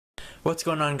What's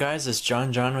going on, guys? It's John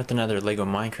with another Lego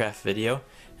Minecraft video,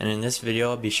 and in this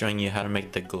video I'll be showing you how to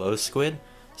make the glow squid.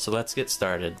 So let's get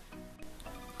started.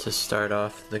 To start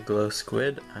off the glow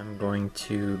squid, I'm going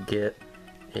to get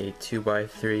a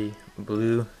 2x3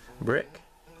 blue brick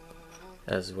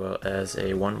as well as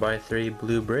a 1x3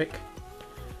 blue brick.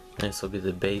 This will be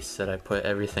the base that I put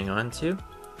everything onto.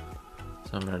 So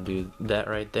I'm going to do that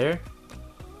right there.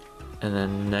 And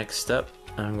then next up,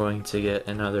 I'm going to get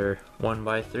another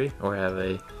 1x3, or have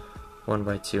a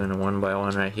 1x2 and a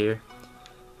 1x1 right here.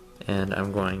 And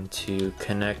I'm going to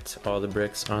connect all the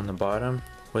bricks on the bottom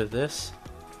with this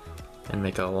and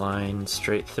make a line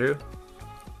straight through.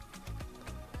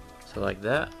 So like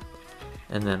that.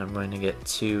 And then I'm going to get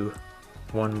two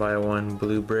 1x1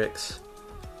 blue bricks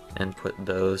and put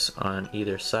those on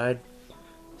either side.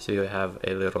 So you have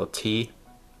a little T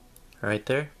right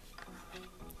there.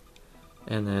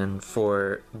 And then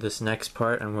for this next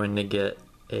part, I'm going to get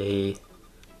a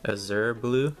azure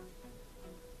blue,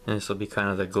 and this will be kind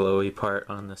of the glowy part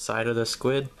on the side of the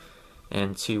squid,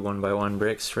 and two 1x1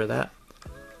 bricks for that.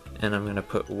 And I'm going to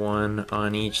put one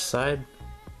on each side.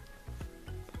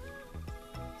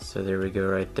 So there we go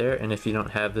right there. And if you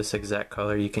don't have this exact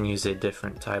color, you can use a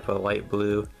different type of light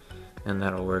blue and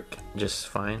that'll work just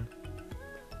fine.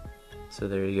 So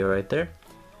there you go right there.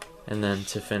 And then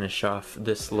to finish off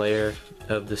this layer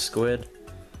of the squid,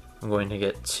 I'm going to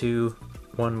get two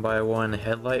 1x1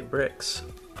 headlight bricks,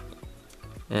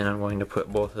 and I'm going to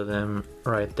put both of them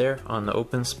right there on the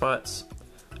open spots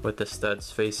with the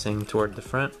studs facing toward the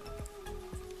front.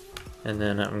 And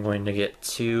then I'm going to get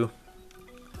two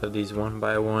of these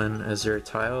 1x1 azure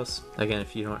tiles. Again,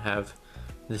 if you don't have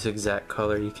this exact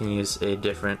color, you can use a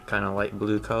different kind of light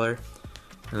blue color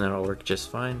and that'll work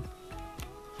just fine.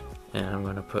 And I'm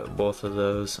going to put both of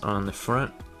those on the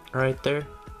front right there.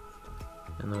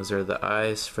 And those are the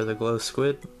eyes for the glow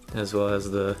squid, as well as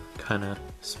the kind of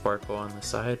sparkle on the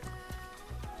side.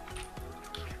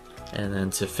 And then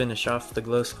to finish off the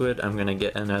glow squid, I'm going to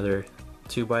get another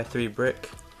 2x3 brick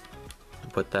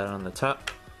and put that on the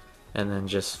top. And then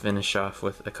just finish off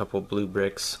with a couple blue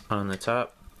bricks on the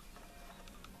top.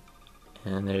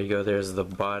 And there you go, there's the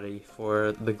body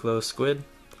for the glow squid.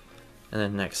 And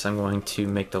then next I'm going to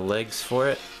make the legs for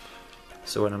it.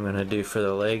 So what I'm going to do for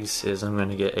the legs is I'm going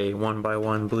to get a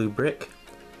 1x1 blue brick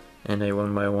and a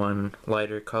 1x1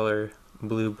 lighter color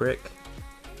blue brick.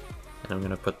 And I'm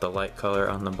going to put the light color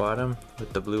on the bottom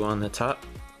with the blue on the top.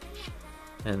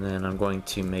 And then I'm going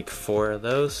to make 4 of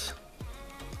those.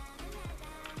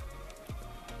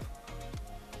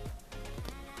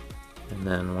 And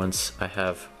then once I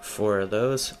have 4 of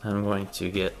those, I'm going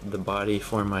to get the body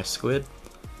for my squid.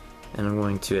 And I'm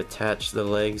going to attach the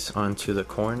legs onto the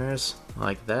corners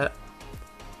like that.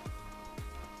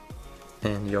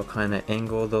 And you'll kind of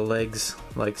angle the legs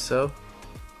like so.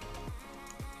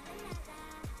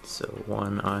 So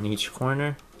one on each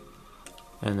corner.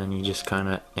 And then you just kind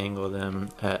of angle them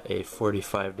at a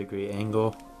 45-degree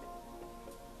angle.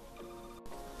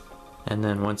 And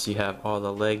then once you have all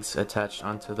the legs attached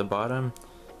onto the bottom,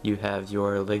 you have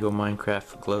your Lego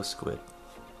Minecraft glow squid.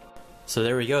 So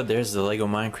there we go, there's the Lego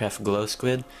Minecraft glow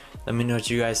squid. Let me know what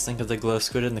you guys think of the glow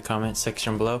squid in the comment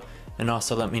section below, and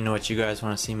also let me know what you guys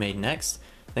want to see made next.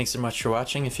 Thanks so much for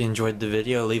watching. If you enjoyed the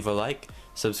video, leave a like,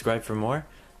 subscribe for more,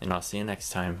 and I'll see you next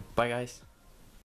time. Bye guys.